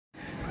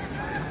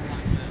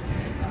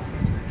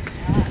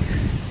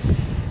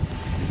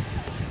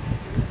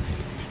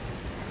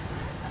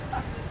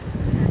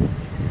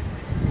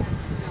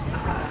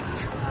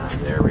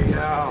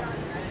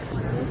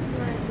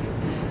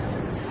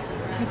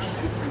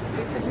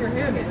your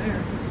hand in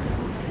there.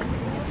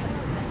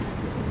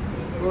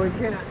 Well, we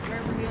can't.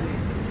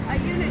 A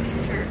Unity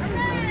shirt.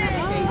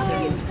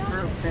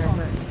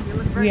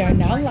 We are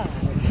now live.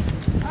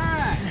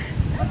 Alright.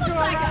 That looks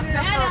like a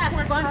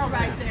badass bunch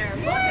right there.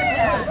 Look at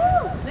that.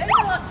 They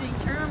look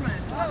determined.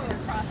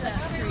 Across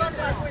that street. We look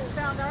like we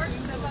found our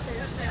stuff.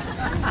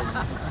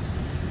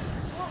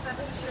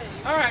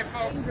 All right,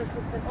 folks.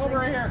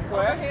 Over here,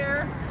 quick. Over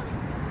here.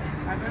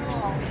 And then we'll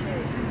all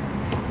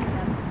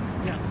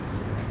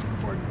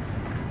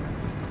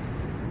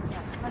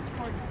Let's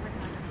coordinate.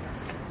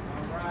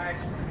 All right.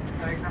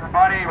 Thanks,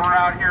 everybody. We're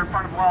out here in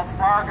front of Wells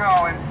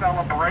Fargo in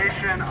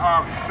celebration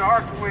of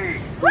Shark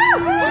Week.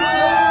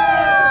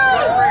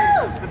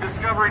 The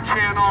Discovery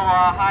Channel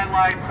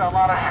highlights a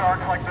lot of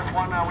sharks like this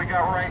one we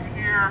got right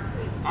here.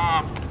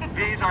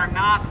 These are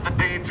not the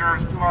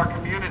dangers to our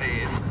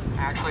communities.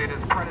 Actually, it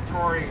is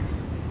predatory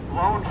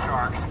loan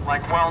sharks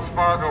like Wells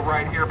Fargo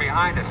right here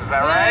behind us. Is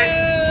that right?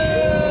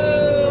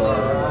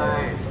 All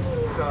right.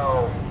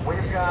 So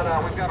we've got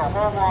a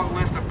whole long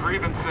list of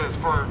grievances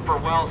for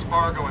Wells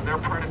Fargo and their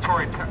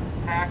predatory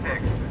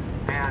tactics.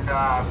 And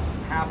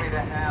happy to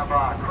have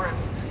Chris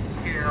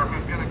here,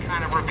 who's going to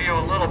kind of reveal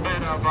a little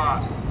bit of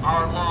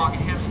our long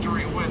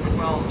history with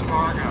Wells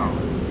Fargo.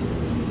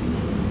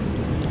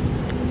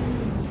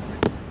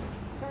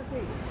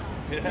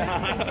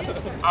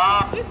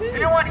 Does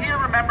anyone here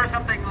remember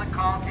something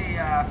called the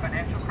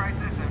financial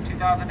crisis of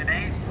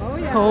 2008? Oh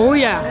yeah. Oh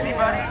yeah.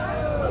 Anybody?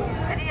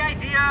 Any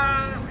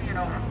idea, you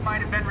know, who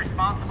might have been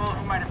responsible,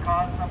 who might have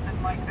caused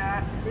something like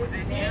that? Was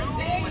it you?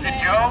 Was it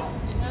Joe?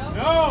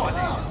 No. Was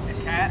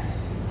it Kat?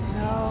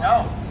 No.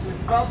 No. It was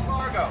Wells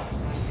Fargo.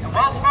 And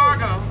Wells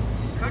Fargo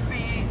could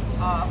be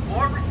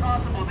more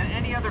responsible than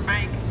any other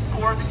bank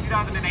for the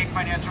 2008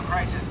 financial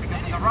crisis,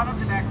 because in the run-up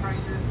to that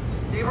crisis,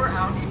 they were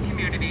out in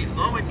communities,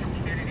 low-income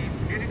communities,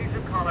 communities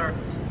of color,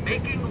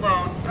 making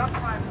loans,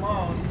 subprime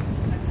loans,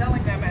 and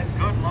selling them as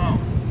good loans.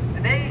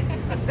 And they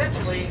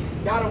essentially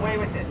got away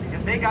with it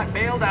because they got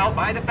bailed out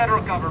by the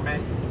federal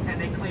government, and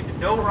they claimed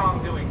no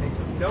wrongdoing. They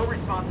took no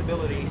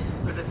responsibility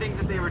for the things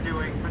that they were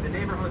doing, for the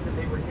neighborhoods that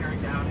they were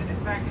tearing down, and in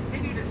fact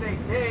continue to say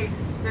today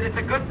that it's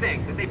a good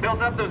thing that they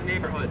built up those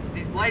neighborhoods,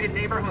 these blighted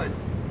neighborhoods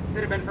that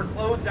have been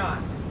foreclosed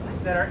on,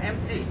 that are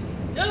empty.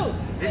 No.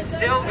 This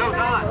still goes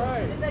on.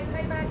 Did they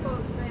pay back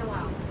those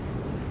bailouts?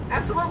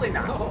 Absolutely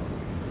not. No.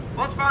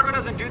 Wells Fargo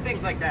doesn't do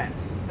things like that.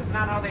 That's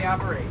not how they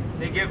operate.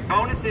 They give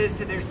bonuses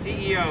to their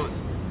CEOs.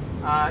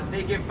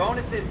 They give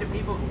bonuses to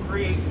people who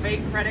create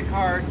fake credit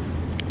cards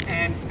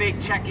and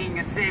fake checking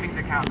and savings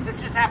accounts. This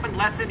just happened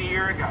less than a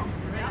year ago.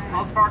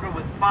 Wells Fargo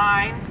was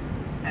fined,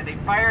 and they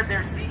fired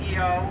their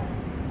CEO,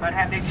 but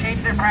have they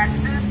changed their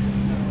practices?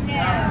 No.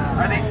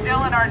 Are they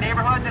still in our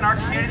neighborhoods and our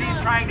communities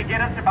trying to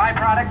get us to buy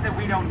products that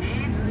we don't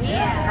need?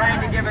 Yeah.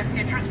 Trying to give us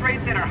interest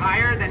rates that are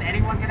higher than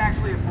anyone can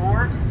actually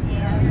afford?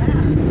 Yeah.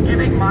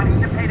 Giving money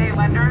to payday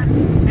lenders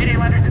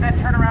who then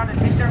turn around and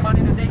take their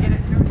money that they get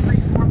at 2, 3,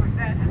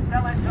 4% and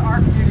sell it to our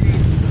communities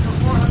for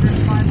 400 to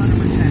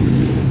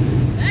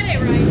 500%. That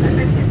ain't right. And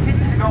this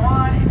continues to go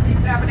on. It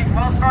keeps happening.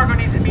 Wells Fargo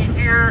needs to be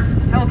here,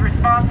 held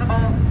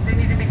responsible. They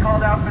need to be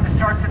called out for the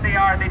sharks that they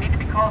are. They need to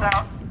be called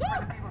out for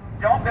the people who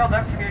don't build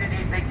up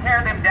communities. They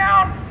tear them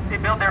down. They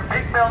build their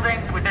big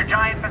buildings with their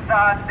giant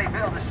facades. They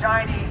build a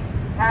shiny,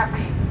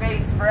 happy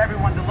face for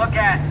everyone to look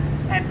at.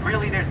 And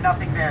really, there's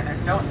nothing there.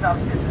 There's no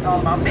substance. It's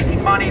all about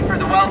making money for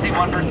the wealthy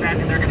 1%,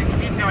 and they're going to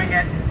keep doing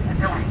it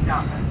until we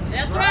stop it.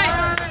 That's right.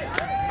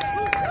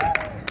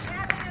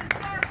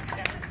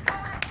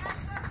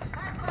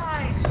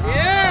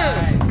 Yeah.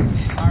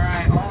 All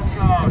right.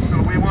 Also, so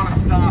we want to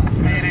stop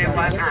payday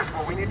lenders.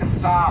 Well, we need to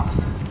stop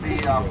the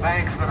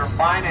banks that are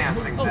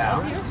financing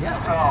them.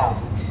 So,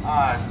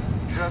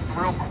 just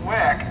real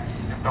quick,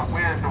 if the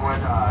wind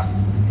would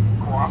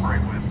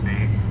cooperate with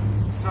me.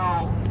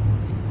 So,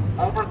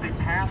 over the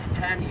past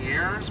 10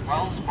 years,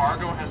 Wells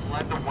Fargo has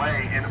led the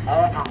way in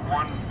over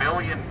 $1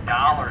 billion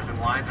in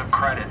lines of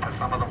credit to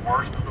some of the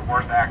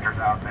worst actors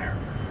out there.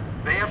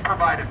 They have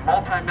provided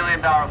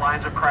multi-million-dollar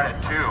lines of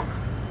credit to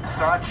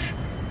such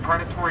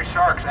predatory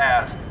sharks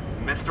as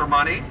Mr.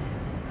 Money,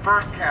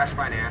 First Cash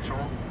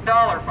Financial,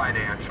 Dollar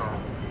Financial,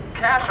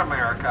 Cash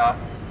America,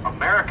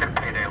 American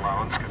Payday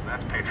Loans, because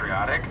that's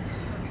patriotic,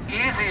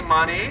 Easy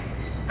Money,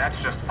 that's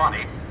just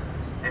funny,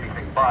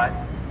 anything but,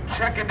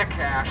 Check into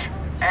Cash,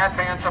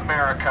 Advance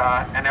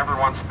America, and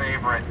everyone's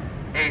favorite,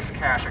 Ace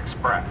Cash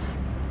Express.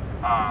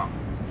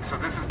 So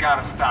this has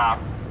got to stop.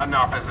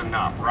 Enough is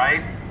enough,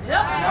 right? Yep.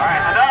 All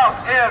right,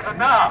 enough is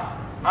enough.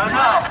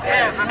 Enough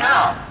is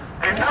enough.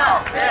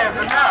 Enough is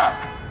enough.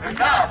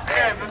 Enough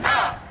is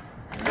enough.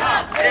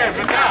 Enough is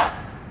enough.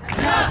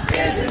 Enough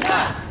is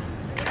enough.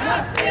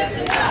 Enough is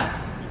enough.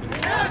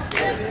 Enough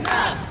is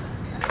enough.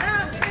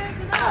 Enough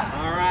is enough.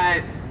 All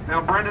right. Now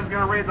Brenda's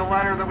going to read the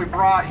letter that we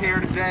brought here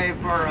today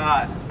for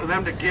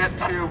them to get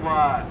to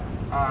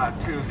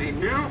the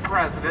new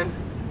president,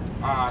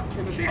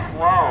 Timothy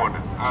Sloan.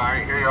 All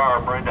right, here you are,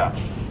 Brenda.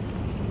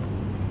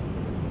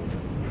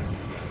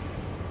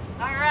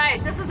 All right,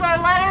 this is our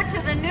letter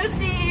to the new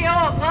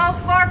CEO of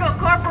Wells Fargo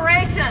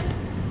Corporation.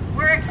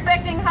 We're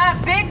expecting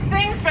big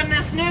things from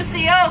this new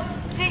CEO,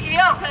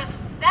 because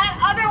that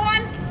other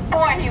one,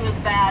 boy, he was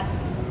bad.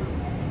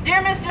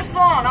 Dear Mr.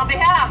 Sloan, on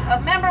behalf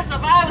of members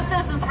of Iowa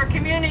Citizens for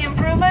Community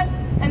Improvement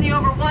and the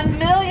over 1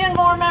 million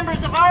more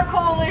members of our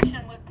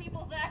coalition with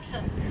People's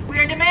Action, we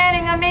are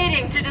demanding a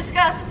meeting to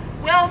discuss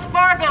Wells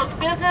Fargo's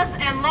business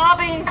and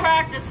lobbying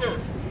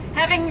practices.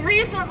 Having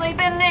recently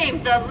been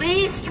named the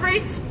least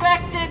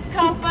respected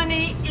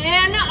company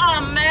in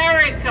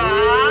America,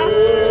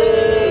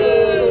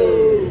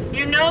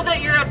 you know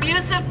that your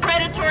abusive,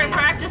 predatory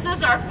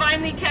practices are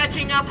finally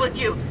catching up with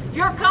you.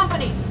 Your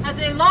company has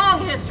a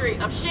long history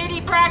of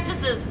shady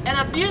practices and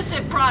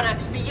abusive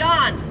products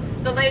beyond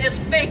the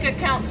latest fake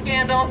account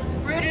scandal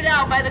rooted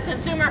out by the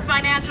Consumer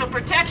Financial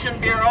Protection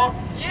Bureau.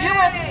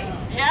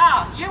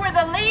 You were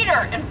the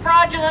leader in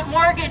fraudulent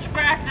mortgage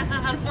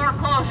practices and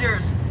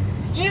foreclosures.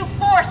 You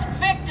forced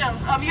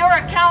victims of your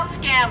account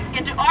scam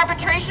into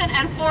arbitration,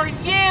 and for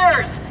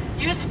years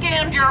you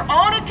scammed your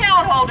own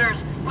account holders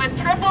with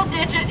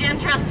triple-digit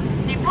interest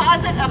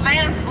deposit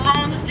advance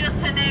loans, just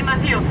to name a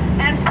few.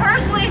 And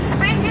personally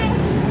speaking,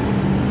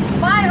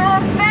 my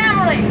own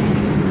family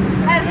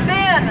has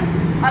been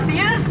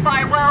abused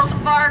by Wells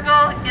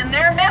Fargo in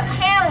their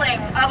mishandling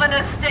of an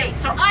estate.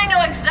 So I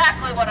know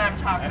exactly what I'm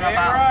talking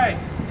about. Right.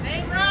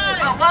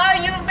 But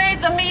while you've made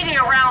the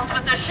media rounds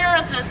with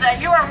assurances that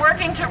you are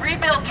working to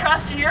rebuild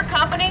trust in your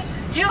company,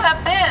 you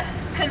have been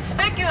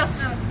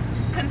conspicuously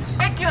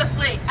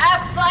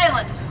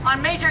silent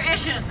on major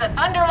issues that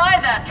underlie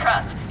that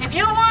trust. If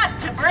you want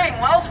to bring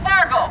Wells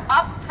Fargo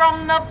up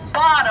from the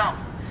bottom,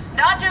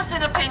 not just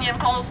in opinion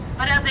polls,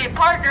 but as a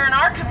partner in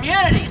our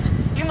communities,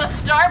 you must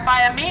start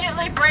by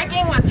immediately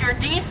breaking with your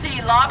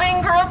DC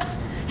lobbying groups.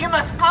 You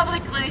must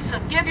publicly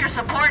give your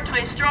support to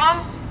a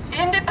strong,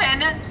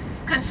 independent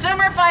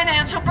Consumer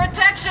Financial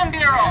Protection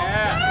Bureau.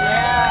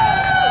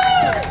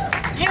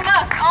 You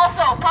must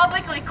also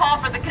publicly call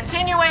for the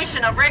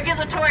continuation of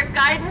regulatory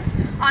guidance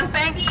on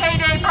bank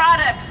payday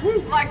products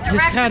like direct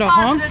Just had a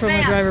deposit honk from a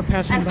advance, driver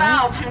passing and by.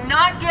 vow to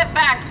not get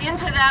back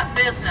into that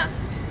business.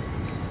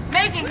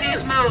 Making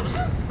these moves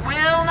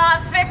will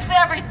not fix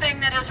everything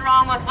that is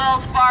wrong with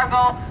Wells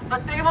Fargo,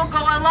 but they will go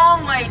a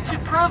long way to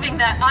proving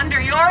that under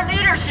your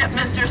leadership,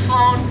 Mr.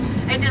 Sloan,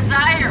 a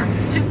desire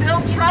to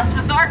build trust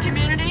with our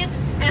communities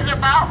is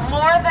about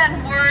more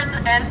than words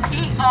and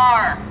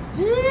PR.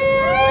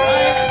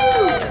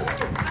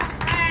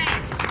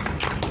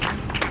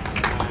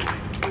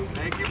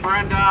 Thank you,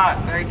 Brenda.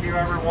 Thank you,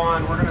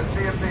 everyone. We're going to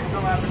see if they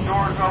still have the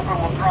doors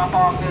open. We'll drop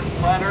off this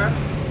letter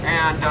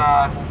and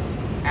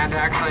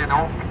actually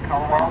announce to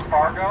Wells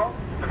Fargo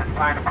that it's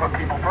time to put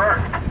people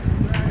first.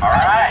 All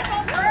right.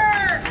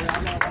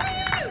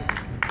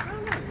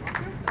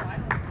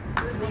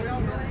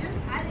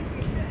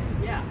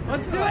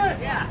 Let's do it!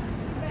 Yeah.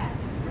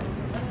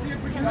 Let's see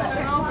if we can get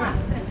it open.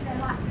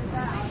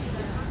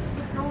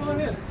 Let's go on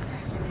in.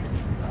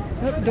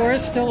 The door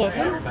is still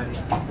open.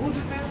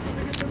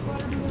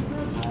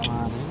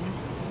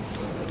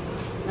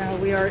 Now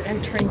we are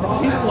entering the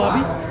pink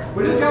lobby.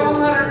 We just got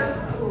one letter.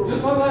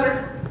 Just one letter.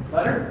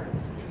 Letter?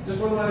 Just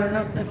one letter.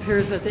 Now it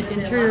appears that the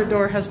interior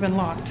door has been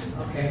locked.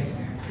 Okay.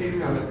 He's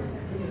coming.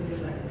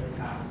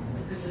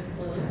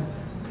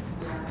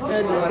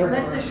 Good.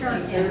 Let the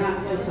shark in,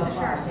 not just the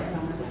shark in.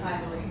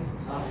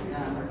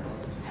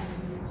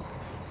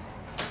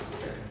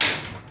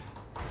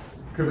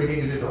 Could we get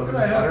you to deliver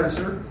this letter,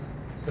 sir?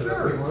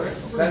 Sure.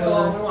 That's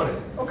all we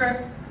wanted.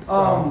 Okay.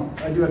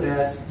 I do have to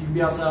ask, you can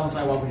be outside on the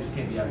sidewalk, we just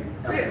can't be out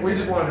here. We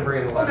just wanted to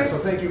bring in the letter, so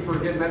thank you for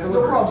getting that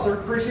delivered. No problem, sir.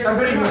 Appreciate it. Have a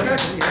good evening.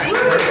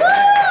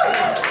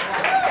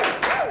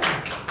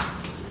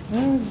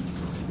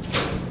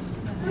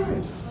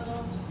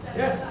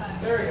 Yeah,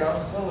 there you go.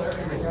 Oh, there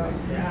you go.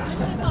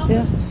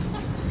 Yeah.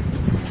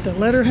 The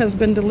letter has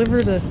been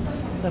delivered.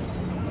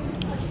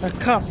 A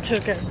cop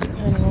took it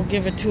and will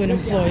give it to an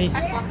employee.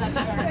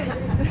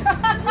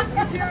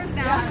 It's yours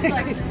now.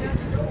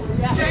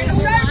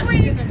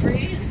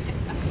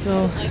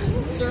 So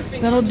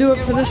that'll do it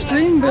for the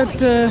stream,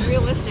 but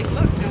Realistic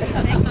look.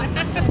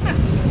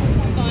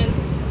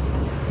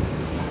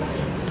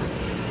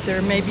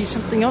 there may be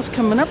something else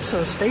coming up,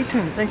 so stay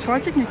tuned. Thanks for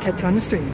watching and catch you on the stream.